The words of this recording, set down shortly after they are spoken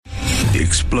The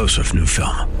explosive new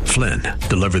film, Flynn,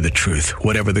 deliver the truth,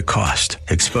 whatever the cost,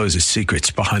 exposes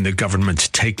secrets behind the government's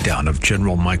takedown of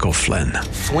General Michael Flynn.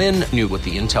 Flynn knew what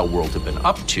the intel world had been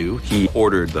up to. He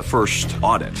ordered the first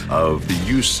audit of the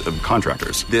use of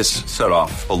contractors. This set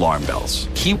off alarm bells.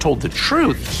 He told the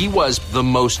truth. He was the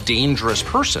most dangerous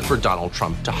person for Donald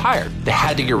Trump to hire. They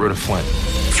had to get rid of Flynn.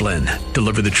 Flynn,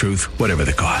 deliver the truth, whatever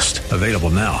the cost. Available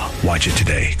now. Watch it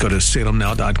today. Go to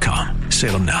salemnow.com.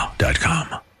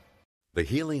 salemnow.com. The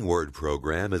Healing Word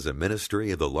program is a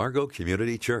ministry of the Largo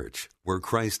Community Church, where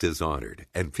Christ is honored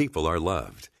and people are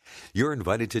loved. You're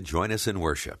invited to join us in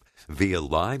worship via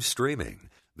live streaming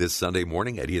this Sunday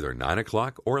morning at either 9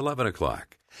 o'clock or 11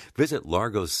 o'clock. Visit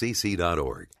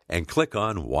largocc.org and click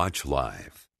on Watch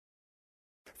Live.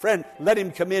 Friend, let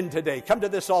him come in today. Come to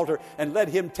this altar and let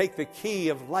him take the key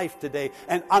of life today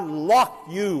and unlock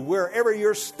you wherever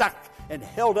you're stuck and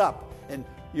held up and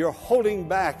you're holding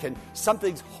back and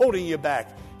something's holding you back.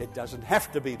 It doesn't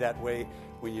have to be that way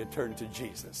when you turn to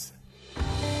Jesus.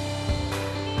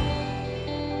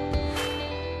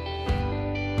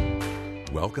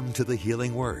 Welcome to the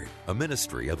Healing Word, a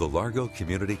ministry of the Largo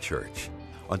Community Church.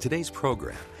 On today's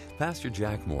program, Pastor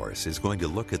Jack Morris is going to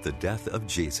look at the death of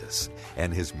Jesus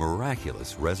and his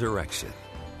miraculous resurrection.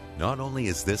 Not only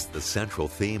is this the central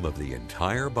theme of the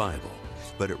entire Bible,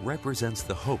 but it represents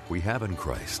the hope we have in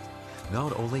Christ,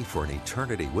 not only for an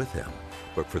eternity with him,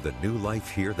 but for the new life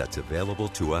here that's available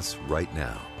to us right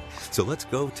now. So let's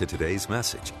go to today's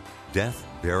message, Death,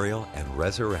 Burial, and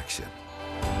Resurrection.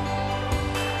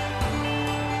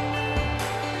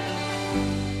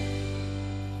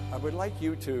 I would like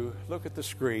you to look at the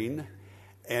screen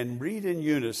and read in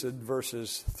unison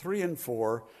verses 3 and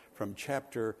 4 from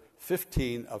chapter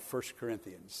 15 of 1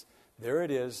 Corinthians. There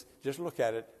it is. Just look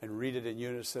at it and read it in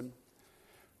unison.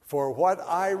 For what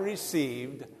I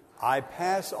received, I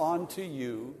pass on to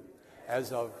you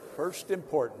as of first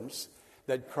importance,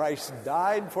 that Christ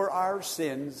died for our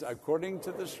sins according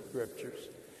to the Scriptures,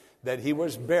 that he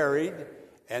was buried,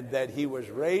 and that he was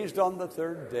raised on the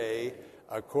third day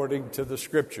according to the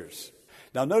Scriptures.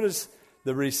 Now notice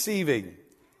the receiving.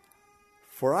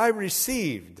 For what I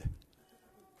received.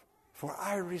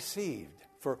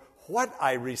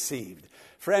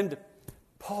 Friend,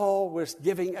 Paul was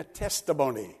giving a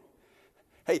testimony.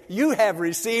 Hey, you have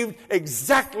received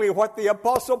exactly what the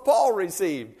Apostle Paul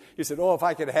received. You said, if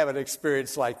I could have an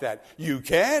experience like that. You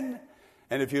can.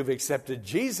 And if you've accepted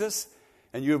Jesus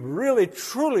and you've really,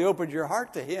 truly opened your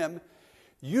heart to him,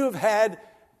 you've had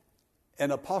an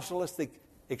apostolic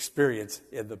experience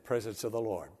in the presence of the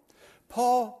Lord.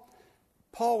 Paul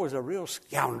was a real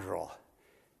scoundrel.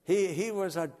 He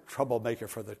was a troublemaker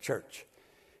for the church.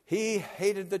 He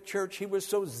hated the church. He was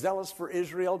so zealous for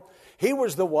Israel. He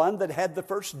was the one that had the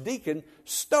first deacon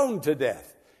stoned to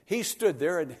death. He stood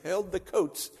there and held the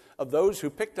coats of those who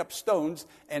picked up stones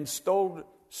and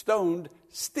stoned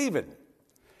Stephen.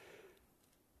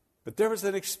 But there was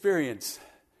an experience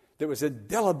that was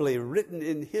indelibly written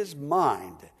in his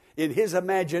mind, in his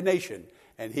imagination,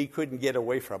 and he couldn't get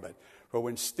away from it. For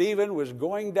when Stephen was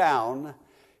going down,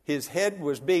 his head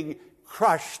was being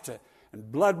crushed, and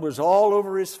blood was all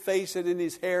over his face and in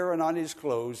his hair and on his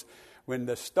clothes. When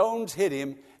the stones hit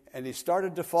him and he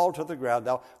started to fall to the ground.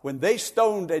 Now, when they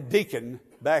stoned a deacon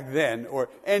back then, or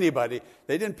anybody,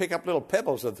 they didn't pick up little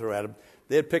pebbles and throw at him.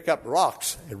 They'd pick up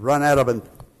rocks and run at them and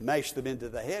mash them into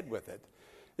the head with it.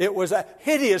 It was a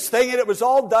hideous thing, and it was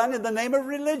all done in the name of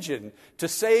religion to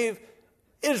save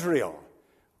Israel.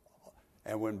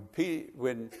 And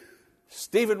when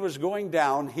Stephen was going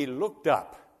down, he looked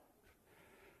up.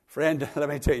 Friend, let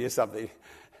me tell you something.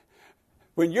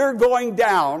 When you're going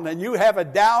down and you have a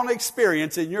down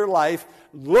experience in your life,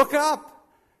 look up.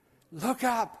 Look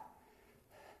up.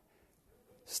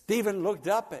 Stephen looked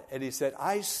up and he said,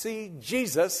 I see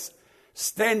Jesus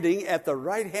standing at the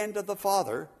right hand of the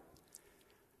Father.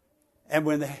 And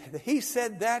when he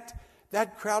said that,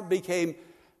 that crowd became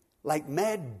like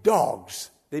mad dogs.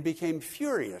 They became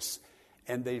furious,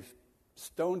 and they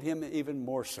stoned him even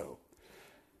more so.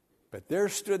 But there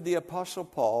stood the Apostle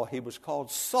Paul. He was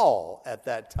called Saul at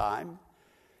that time,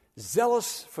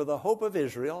 zealous for the hope of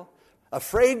Israel,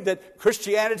 afraid that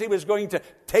Christianity was going to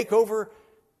take over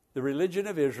the religion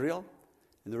of Israel.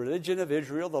 And the religion of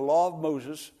Israel, the law of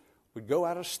Moses, would go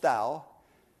out of style,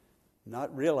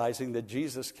 not realizing that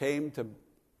Jesus came to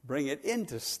bring it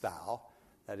into style,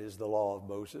 that is the law of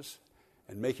Moses,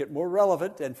 and make it more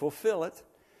relevant and fulfill it.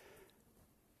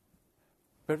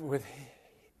 But with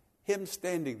him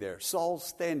standing there, Saul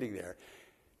standing there,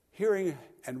 hearing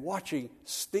and watching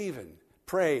Stephen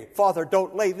pray, Father,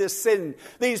 don't lay this sin,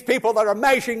 these people that are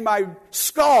mashing my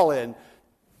skull in,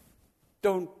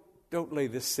 don't Don't lay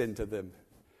this sin to them.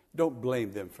 Don't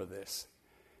blame them for this.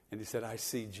 And he said, I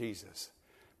see Jesus.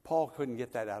 Paul couldn't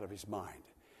get that out of his mind.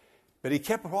 But he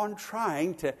kept on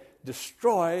trying to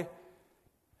destroy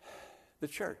the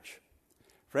church.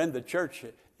 Friend, the church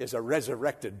is a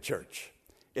resurrected church.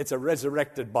 It's a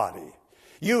resurrected body.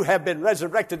 You have been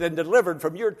resurrected and delivered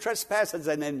from your trespasses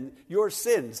and in your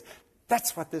sins.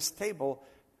 That's what this table,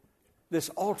 this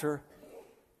altar,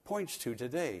 points to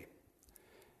today.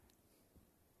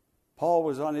 Paul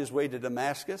was on his way to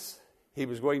Damascus. He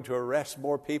was going to arrest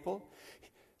more people.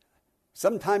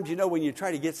 Sometimes, when you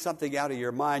try to get something out of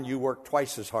your mind, you work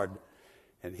twice as hard.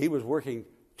 And he was working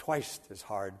twice as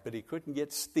hard, but he couldn't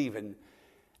get Stephen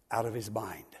out of his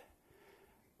mind.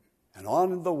 And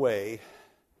on the way,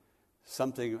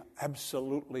 something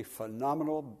absolutely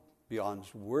phenomenal beyond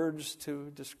words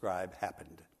to describe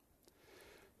happened.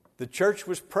 The church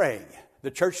was praying.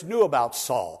 The church knew about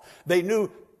Saul. They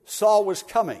knew Saul was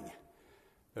coming.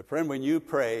 But friend, when you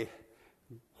pray,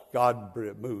 God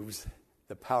moves.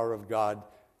 The power of God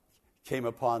came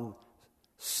upon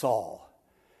Saul.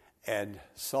 And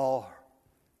Saul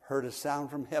heard a sound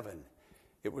from heaven.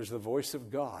 It was the voice of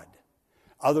God.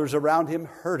 Others around him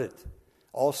heard it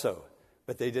also,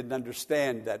 but they didn't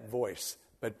understand that voice.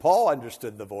 But Paul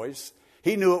understood the voice.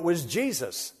 He knew it was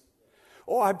Jesus.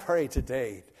 Oh, I pray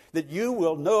today that you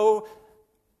will know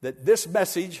that this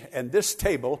message and this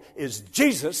table is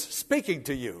Jesus speaking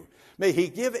to you. May he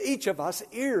give each of us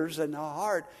ears and a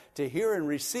heart to hear and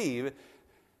receive.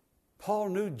 Paul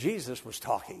knew Jesus was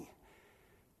talking.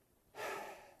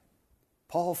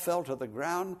 Paul fell to the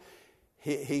ground.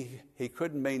 He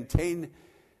couldn't maintain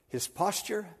his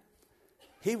posture.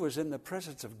 He was in the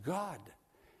presence of God.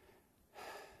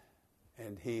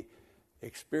 And he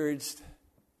experienced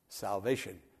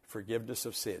salvation, forgiveness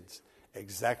of sins,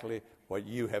 exactly what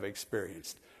you have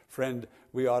experienced. Friend,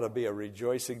 we ought to be a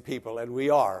rejoicing people, and we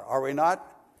are we not?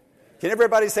 Can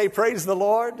everybody say, praise the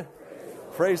Lord?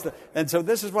 Praise the Lord. And so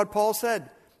this is what Paul said.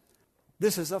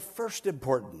 This is of first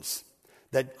importance,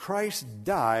 that Christ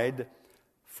died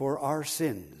for our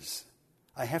sins.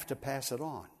 I have to pass it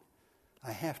on.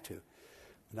 I have to.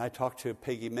 And I talked to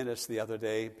Peggy Minnis the other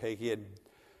day. Peggy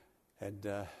and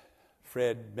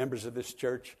Fred, members of this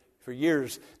church. For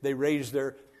years, they raised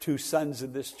their two sons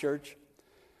in this church,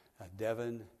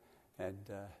 Devin and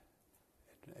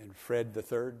Fred the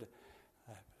third.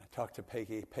 I talked to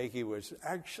Peggy. Peggy was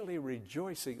actually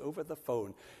rejoicing over the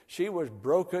phone. She was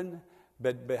broken,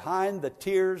 but behind the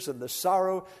tears and the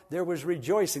sorrow, there was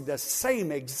rejoicing. The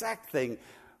same exact thing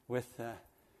with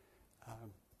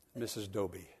Mrs.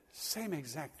 Doby. Same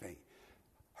exact thing.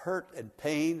 Hurt and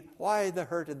pain. Why the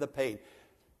hurt and the pain?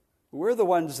 We're the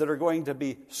ones that are going to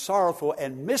be sorrowful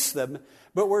and miss them,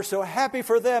 but we're so happy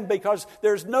for them because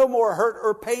there's no more hurt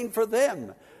or pain for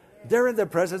them. They're in the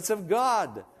presence of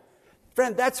God.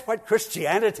 Friend, that's what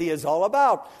Christianity is all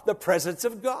about, the presence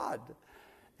of God.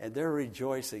 And they're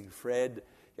rejoicing, Fred.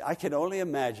 I can only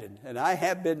imagine, and I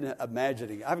have been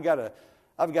imagining. I've got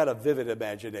a vivid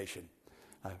imagination.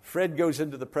 Fred goes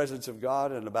into the presence of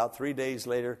God, and about 3 days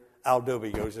later, Al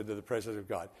Doby goes into the presence of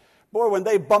God. Boy, when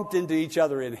they bumped into each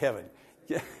other in heaven,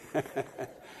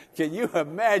 can you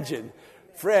imagine?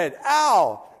 Fred,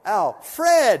 Al,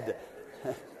 Fred.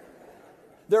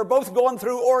 They're both going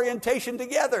through orientation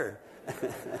together.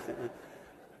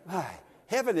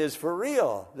 Heaven is for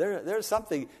real. There's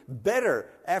something better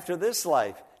after this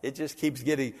life. It just keeps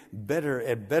getting better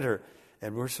and better,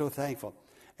 and we're so thankful.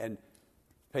 And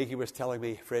Peggy was telling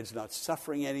me Fred's not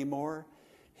suffering anymore.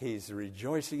 He's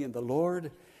rejoicing in the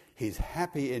Lord. He's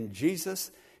happy in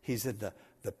Jesus. He's in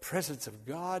the presence of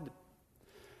God.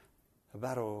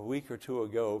 About a week or two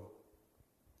ago,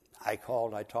 I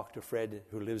talked to Fred,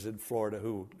 who lives in Florida,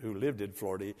 who lived in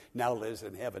Florida, now lives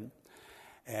in heaven.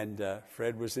 And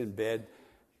Fred was in bed,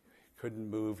 couldn't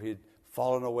move. He'd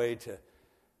fallen away to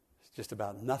just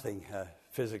about nothing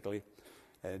physically.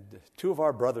 And two of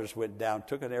our brothers went down,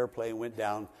 took an airplane, went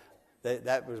down.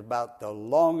 That was about the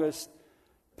longest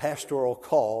pastoral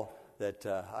call that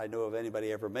I know of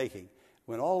anybody ever making.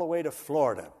 Went all the way to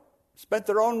Florida. Spent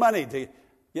their own money to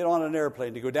get on an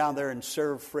airplane to go down there and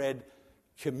serve Fred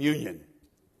communion.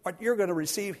 What you're going to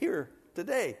receive here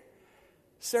today.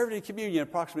 Served in communion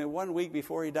approximately 1 week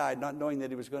before he died, not knowing that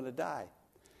he was going to die.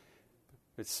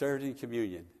 But served in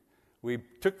communion. We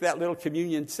took that little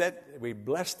communion set, we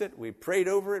blessed it, we prayed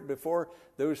over it before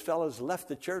those fellows left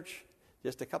the church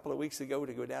just a couple of weeks ago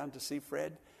to go down to see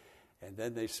Fred. And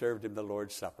then they served him the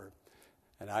Lord's Supper.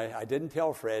 And I didn't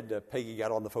tell Fred. Peggy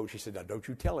got on the phone. She said, "Now, don't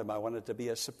you tell him. I want it to be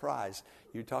a surprise."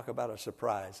 You talk about a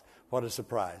surprise. What a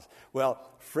surprise. Well,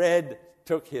 Fred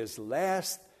took his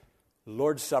last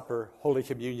Lord's Supper, Holy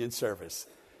Communion service.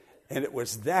 And it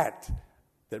was that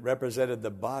represented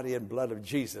the body and blood of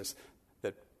Jesus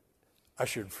that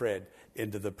ushered Fred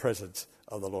into the presence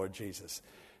of the Lord Jesus.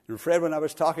 And Fred, when I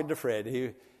was talking to Fred,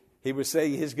 he was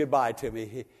saying his goodbye to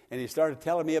me, and he started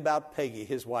telling me about Peggy,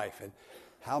 his wife, and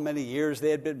how many years they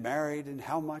had been married and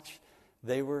how much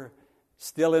they were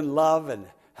still in love and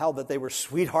how that they were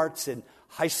sweethearts in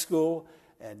high school.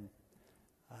 And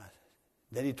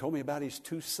then he told me about his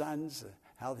two sons,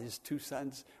 how his two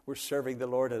sons were serving the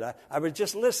Lord, and I was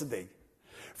just listening.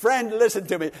 Friend, listen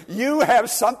to me. You have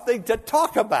something to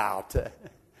talk about.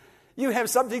 You have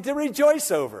something to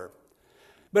rejoice over.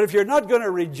 But if you're not going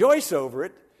to rejoice over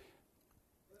it,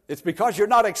 it's because you're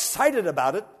not excited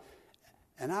about it.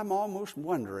 And I'm almost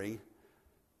wondering,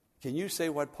 can you say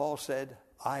what Paul said,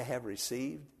 I have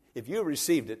received? If you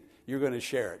received it, you're going to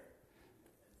share it.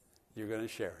 You're going to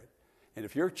share it. And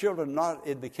if your children are not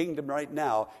in the kingdom right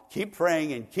now, keep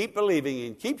praying and keep believing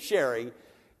and keep sharing.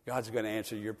 God's going to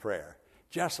answer your prayer.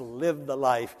 Just live the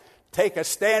life. Take a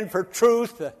stand for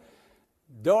truth.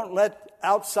 Don't let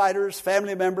outsiders,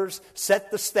 family members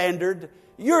set the standard.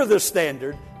 You're the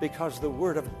standard because the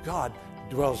Word of God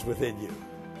dwells within you.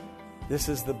 This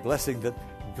is the blessing that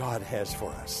God has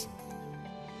for us.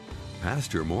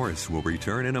 Pastor Morris will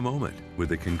return in a moment with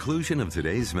the conclusion of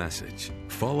today's message,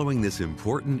 following this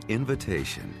important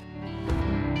invitation.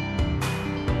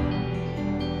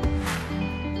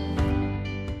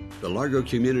 The Largo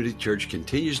Community Church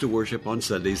continues to worship on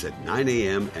Sundays at 9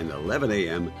 a.m. and 11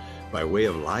 a.m. by way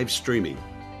of live streaming.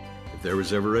 If there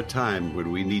was ever a time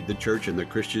when we need the church and the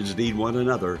Christians need one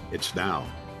another, it's now.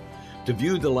 To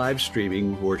view the live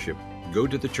streaming worship, go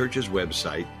to the church's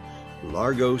website,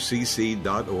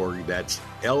 largocc.org. That's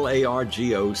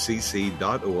largocc.org.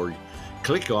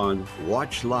 Click on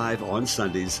Watch Live on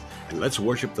Sundays, and let's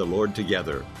worship the Lord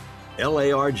together.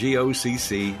 largocc.org.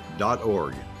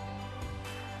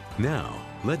 Now,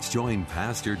 let's join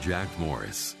Pastor Jack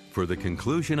Morris for the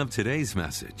conclusion of today's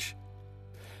message.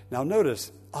 Now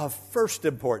notice, of first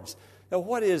importance. Now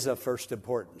what is of first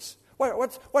importance?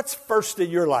 What's first in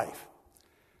your life?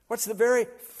 What's the very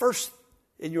first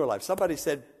in your life? Somebody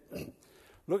said,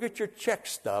 look at your check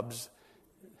stubs.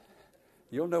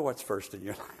 You'll know what's first in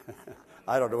your life.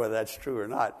 I don't know whether that's true or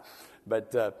not.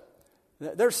 But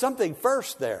there's something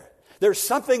first there. There's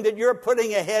something that you're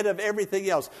putting ahead of everything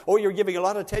else. Oh, you're giving a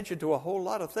lot of attention to a whole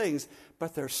lot of things,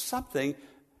 but there's something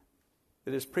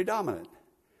that is predominant.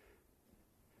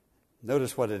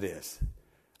 Notice what it is.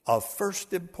 Of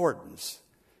first importance,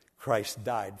 Christ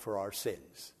died for our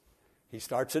sins. He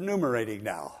starts enumerating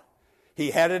now.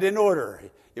 He had it in order.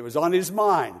 It was on his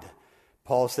mind.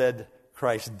 Paul said,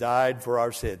 Christ died for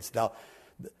our sins. Now,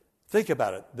 think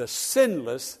about it. The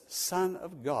sinless Son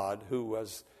of God, who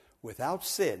was without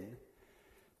sin,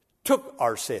 took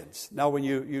our sins. Now, when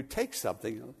you take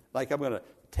something, like I'm going to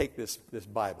take this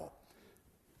Bible.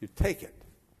 You take it.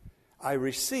 I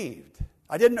received.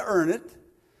 I didn't earn it.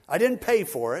 I didn't pay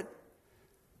for it.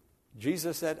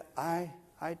 Jesus said, I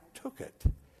took it.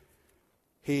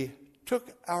 He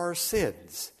took our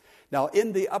sins. Now,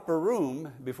 in the upper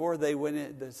room, before they went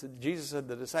in, Jesus and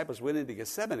the disciples went into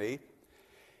Gethsemane,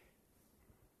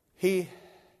 he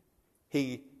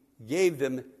gave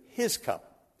them his cup.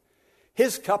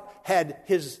 His cup had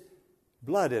his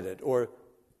blood in it, or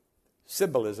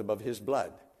symbolism of his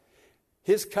blood.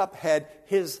 His cup had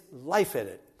his life in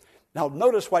it. Now,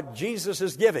 notice what Jesus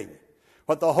is giving,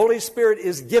 what the Holy Spirit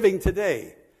is giving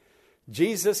today.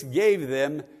 Jesus gave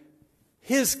them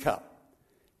his cup,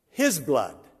 his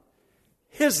blood,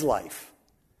 his life.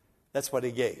 That's what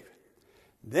he gave.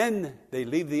 Then they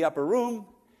leave the upper room.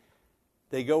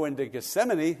 They go into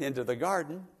Gethsemane, into the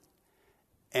garden,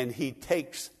 and he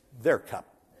takes their cup.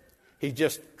 He's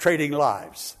just trading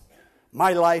lives.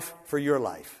 My life for your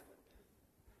life.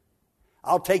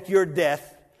 I'll take your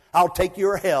death. I'll take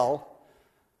your hell.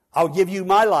 I'll give you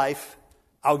my life.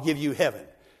 I'll give you heaven.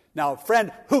 Now,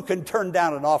 friend, who can turn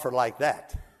down an offer like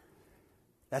that?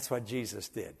 That's what Jesus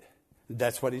did.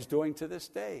 That's what he's doing to this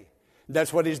day.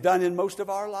 That's what he's done in most of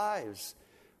our lives.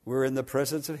 We're in the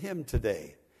presence of him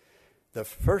today. The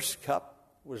first cup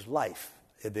was life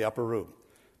in the upper room.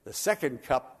 The second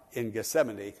cup in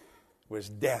Gethsemane was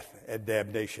death and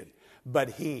damnation. But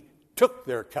he took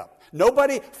their cup.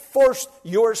 Nobody forced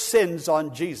your sins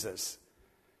on Jesus.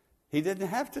 He didn't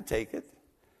have to take it,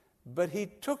 but he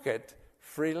took it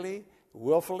freely,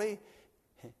 willfully.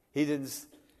 He didn't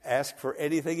ask for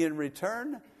anything in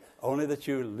return, only that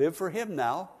you live for him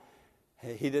now.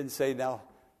 He didn't say, now,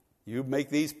 you make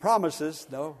these promises.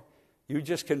 No, you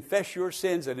just confess your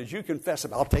sins, and as you confess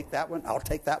them, I'll take that one, I'll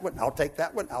take that one, I'll take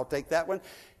that one, I'll take that one.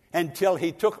 until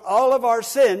he took all of our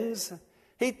sins.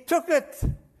 He took it.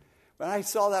 When I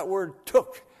saw that word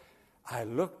took, I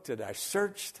looked and I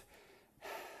searched.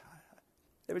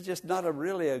 There was just not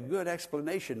really a good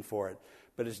explanation for it,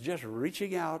 but it's just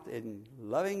reaching out in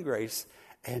loving grace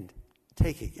and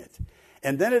taking it.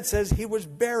 And then it says he was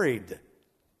buried.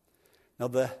 Now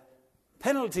the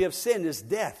penalty of sin is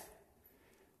death.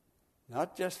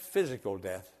 Not just physical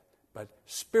death, but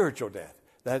spiritual death.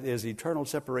 That is eternal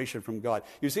separation from God.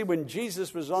 You see, when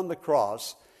Jesus was on the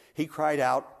cross, he cried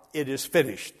out, "It is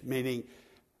finished," meaning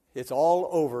it's all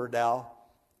over now.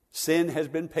 Sin has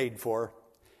been paid for.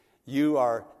 You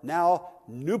are now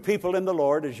new people in the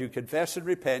Lord as you confess and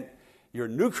repent. You're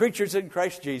new creatures in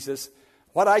Christ Jesus.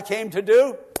 What I came to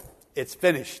do, it's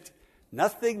finished.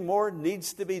 Nothing more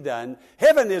needs to be done.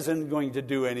 Heaven isn't going to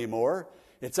do any more.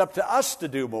 It's up to us to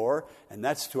do more, and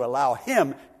that's to allow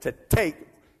him to take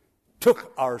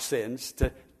our sins,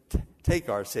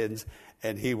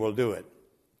 and he will do it.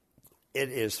 It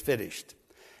is finished.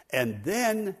 And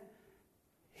then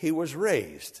he was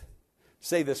raised.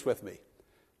 Say this with me.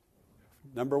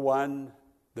 Number one,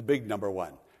 the big number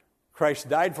one. Christ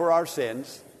died for our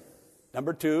sins.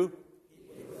 Number two,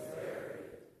 he was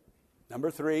buried. Number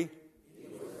three,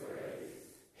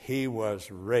 he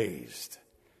was raised.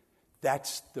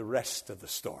 That's the rest of the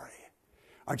story.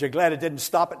 Aren't you glad it didn't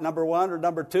stop at number one or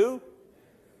number two?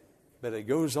 But it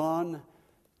goes on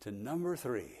to number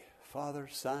three. Father,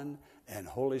 Son, and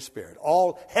Holy Spirit.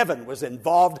 All heaven was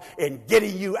involved in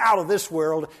getting you out of this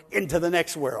world into the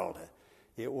next world.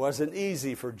 It wasn't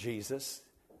easy for Jesus.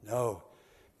 No.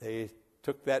 They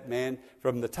took that man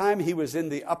from the time he was in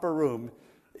the upper room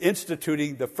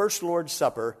instituting the first Lord's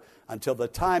Supper until the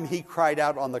time he cried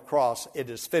out on the cross, "It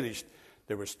is finished."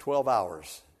 There was 12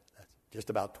 hours, just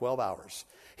about 12 hours.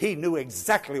 He knew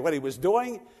exactly what he was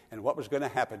doing and what was going to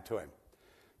happen to him.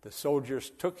 The soldiers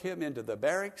took him into the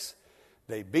barracks.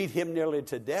 They beat him nearly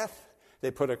to death.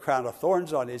 They put a crown of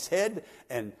thorns on his head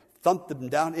and thumped him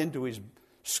down into his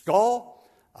skull.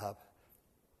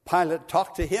 Pilate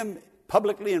talked to him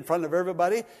publicly in front of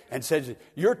everybody and said,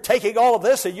 "You're taking all of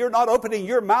this and you're not opening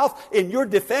your mouth in your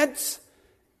defense?"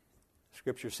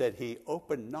 Scripture said he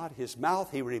opened not his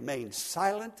mouth. He remained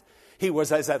silent. He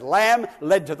was as a lamb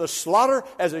led to the slaughter,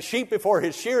 as a sheep before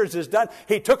his shearers is done.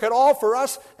 He took it all for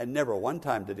us, and never one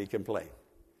time did he complain.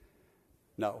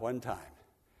 Not one time.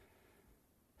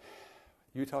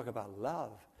 You talk about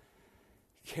love,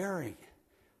 caring,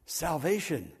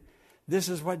 salvation. This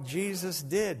is what Jesus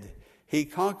did. He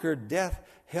conquered death,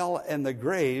 hell, and the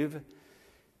grave.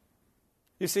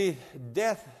 You see,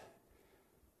 death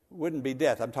wouldn't be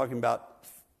death. I'm talking about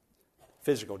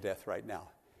physical death right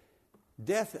now.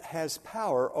 Death has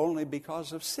power only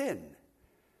because of sin.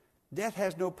 Death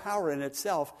has no power in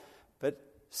itself, but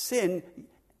sin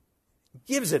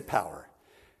gives it power.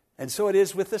 And so it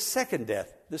is with the second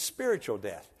death, the spiritual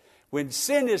death. When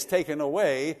sin is taken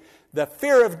away, the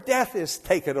fear of death is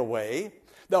taken away,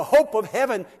 the hope of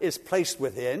heaven is placed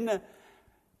within,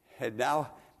 and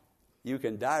now you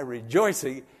can die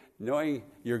rejoicing, knowing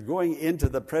you're going into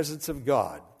the presence of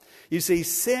God. You see,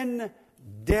 sin,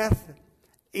 death,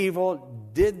 evil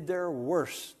did their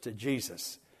worst to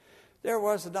Jesus. There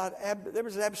was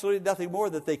absolutely nothing more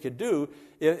that they could do.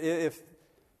 If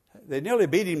they nearly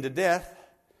beat him to death,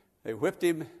 they whipped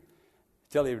him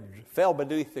till he fell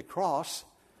beneath the cross,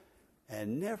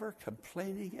 and never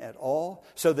complaining at all,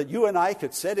 so that you and I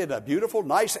could sit in a beautiful,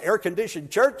 nice,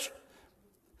 air-conditioned church.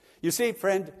 You see,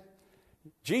 friend,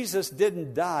 Jesus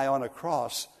didn't die on a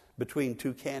cross between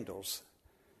two candles.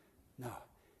 No,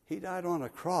 he died on a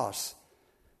cross,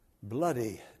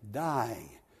 bloody,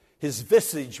 dying. His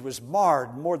visage was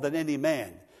marred more than any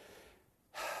man.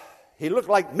 He looked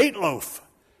like meatloaf.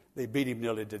 They beat him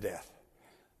nearly to death.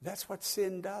 That's what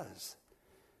sin does.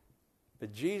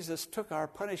 But Jesus took our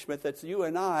punishment that you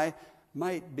and I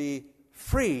might be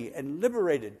free and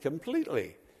liberated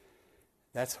completely.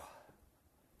 That's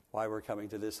why we're coming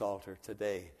to this altar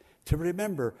today, to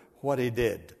remember what he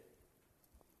did.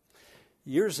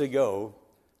 Years ago,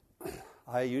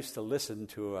 I used to listen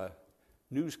to a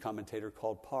news commentator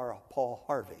called Paul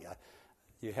Harvey.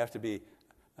 You have to be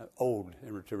old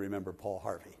to remember Paul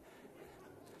Harvey.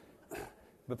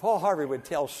 But Paul Harvey would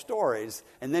tell stories,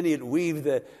 and then he'd weave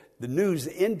the news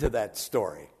into that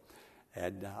story.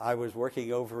 And I was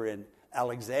working over in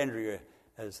Alexandria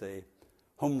as a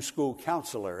homeschool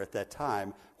counselor at that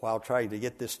time while trying to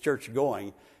get this church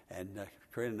going. And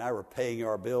Corinne and I were paying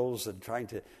our bills and trying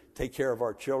to take care of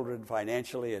our children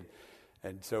financially.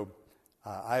 And so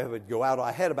I would go out.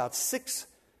 I had about 6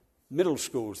 middle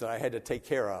schools that I had to take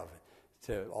care of.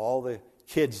 To all the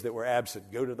kids that were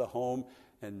absent, go to the home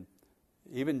and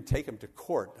even take them to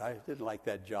court. I didn't like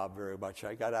that job very much.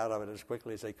 I got out of it as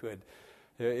quickly as I could.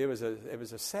 It was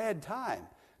a sad time.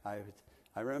 I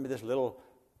remember this little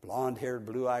blonde-haired,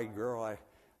 blue-eyed girl. I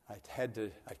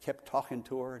kept talking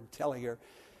to her and telling her,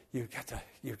 "You've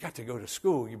got to go to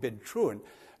school. You've been truant,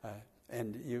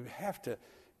 and you have to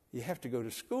go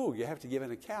to school. You have to give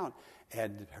an account."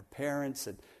 And her parents,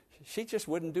 and she just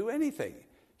wouldn't do anything.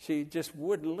 She just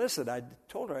wouldn't listen. I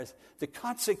told her the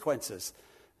consequences,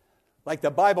 like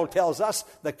the Bible tells us,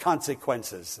 the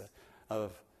consequences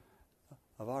of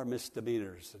our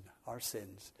misdemeanors and our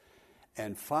sins.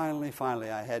 And finally,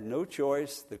 I had no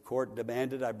choice. The court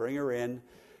demanded I bring her in.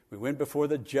 We went before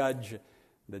the judge.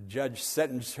 The judge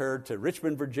sentenced her to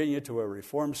Richmond, Virginia, to a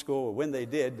reform school. When they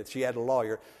did, she had a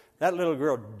lawyer. That little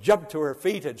girl jumped to her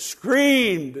feet and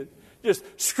screamed, just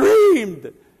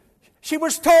screamed. She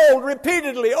was told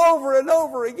repeatedly over and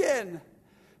over again,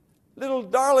 "Little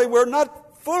darling, we're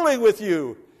not fooling with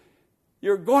you.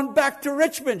 You're going back to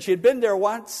Richmond." She had been there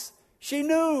once. She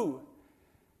knew.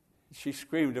 She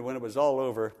screamed, and when it was all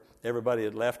over, everybody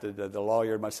had left. The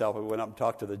lawyer and myself, we went up and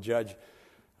talked to the judge.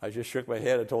 I just shook my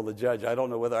head and told the judge, "I don't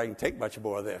know whether I can take much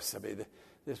more of this." I mean,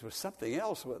 this was something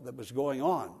else that was going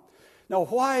on. Now,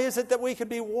 why is it that we can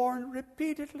be warned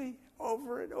repeatedly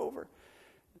over and over?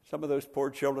 Some of those poor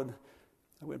children,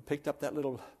 I went and picked up that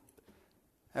little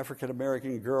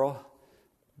African-American girl,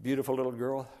 beautiful little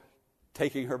girl,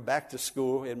 taking her back to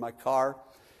school in my car.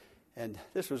 And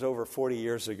this was over 40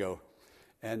 years ago.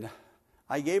 And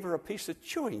I gave her a piece of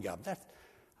chewing gum.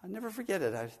 I'll never forget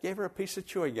it. I gave her a piece of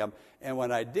chewing gum. And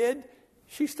when I did,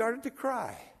 she started to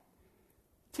cry.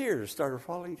 Tears started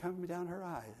coming down her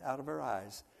eyes, out of her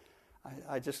eyes.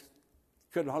 I just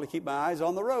couldn't hardly keep my eyes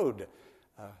on the road.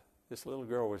 This little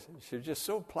girl was just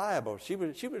so pliable. She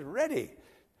was ready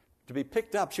to be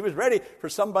picked up. She was ready for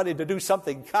somebody to do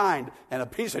something kind. And a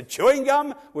piece of chewing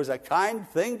gum was a kind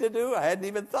thing to do. I hadn't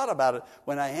even thought about it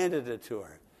when I handed it to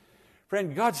her.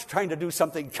 Friend, God's trying to do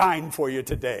something kind for you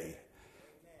today.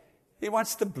 He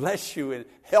wants to bless you and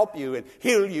help you and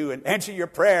heal you and answer your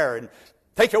prayer and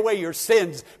take away your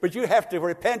sins. But you have to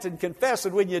repent and confess.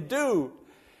 And when you do,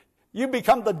 you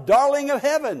become the darling of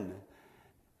heaven.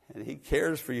 And He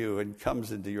cares for you and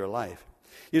comes into your life.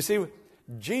 You see,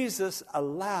 Jesus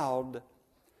allowed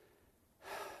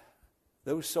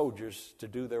those soldiers to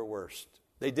do their worst.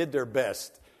 They did their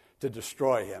best to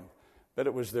destroy Him, but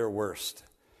it was their worst.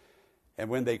 And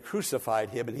when they crucified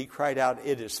Him and He cried out,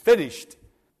 "It is finished,"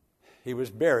 He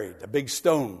was buried, a big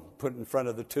stone put in front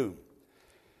of the tomb.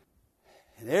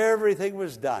 And everything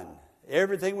was done.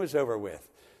 Everything was over with.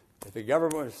 But the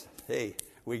government was, "Hey,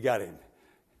 we got him.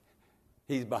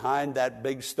 He's behind that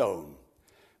big stone."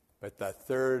 But the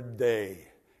third day,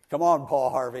 come on,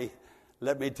 Paul Harvey,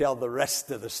 let me tell the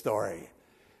rest of the story.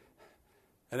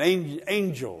 And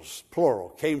angels, plural,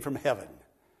 came from heaven.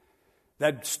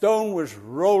 That stone was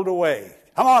rolled away.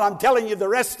 Come on, I'm telling you the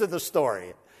rest of the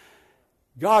story.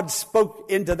 God spoke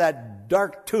into that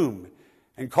dark tomb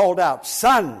and called out,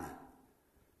 "Son,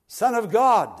 Son of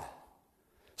God,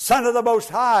 Son of the Most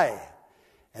High."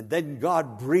 And then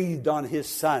God breathed on His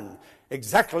Son,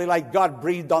 exactly like God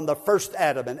breathed on the first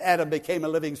Adam, and Adam became a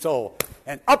living soul.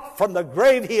 And up from the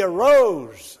grave He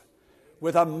arose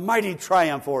with a mighty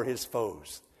triumph over His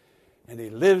foes. And He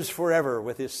lives forever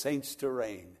with His saints to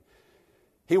reign.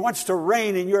 He wants to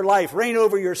reign in your life, reign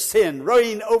over your sin,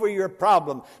 reign over your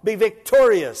problem, be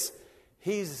victorious.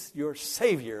 He's your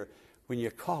Savior when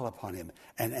you call upon Him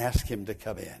and ask Him to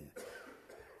come in.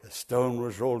 The stone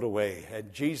was rolled away,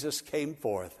 and Jesus came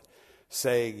forth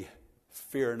saying,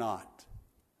 "Fear not,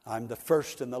 I'm the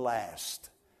first and the last."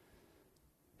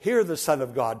 Hear the Son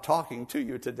of God talking to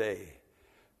you today.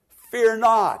 Fear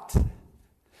not.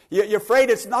 You're afraid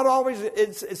it's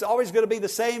always going to be the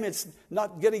same, it's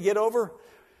not going to get over?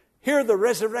 Hear the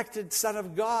resurrected Son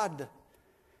of God.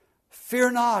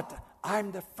 Fear not,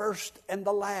 I'm the first and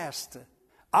the last.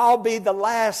 I'll be the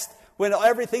last when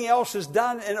everything else is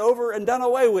done and over and done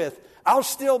away with. I'll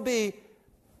still be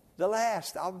the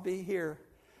last. I'll be here.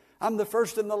 I'm the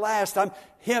first and the last. I'm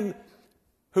Him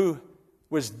who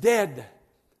was dead.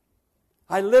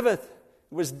 I liveth,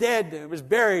 was dead, was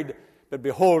buried, but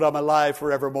behold, I'm alive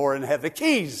forevermore and have the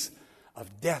keys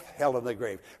of death, hell, and the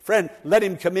grave. Friend, let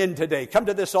Him come in today. Come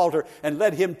to this altar and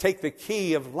let Him take the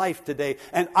key of life today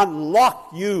and unlock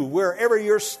you wherever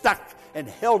you're stuck and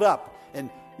held up and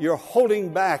you're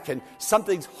holding back and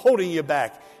something's holding you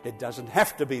back. It doesn't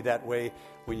have to be that way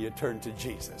when you turn to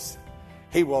Jesus.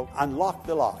 He will unlock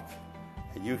the lock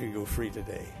and you can go free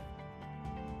today.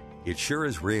 It sure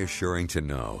is reassuring to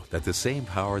know that the same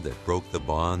power that broke the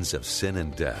bonds of sin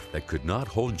and death that could not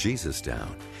hold Jesus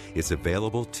down is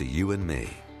available to you and me.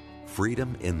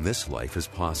 Freedom in this life is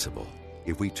possible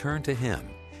if we turn to Him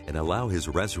and allow His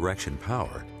resurrection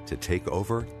power to take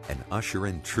over and usher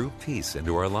in true peace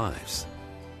into our lives.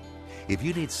 If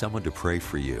you need someone to pray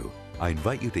for you, I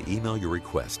invite you to email your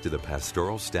request to the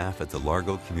pastoral staff at the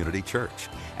Largo Community Church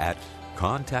at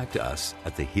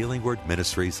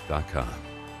contactus@thehealingwordministries.com.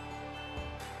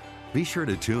 Be sure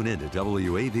to tune in to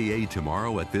WAVA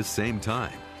tomorrow at this same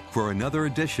time for another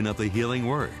edition of The Healing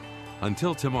Word.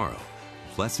 Until tomorrow,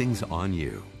 blessings on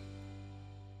you.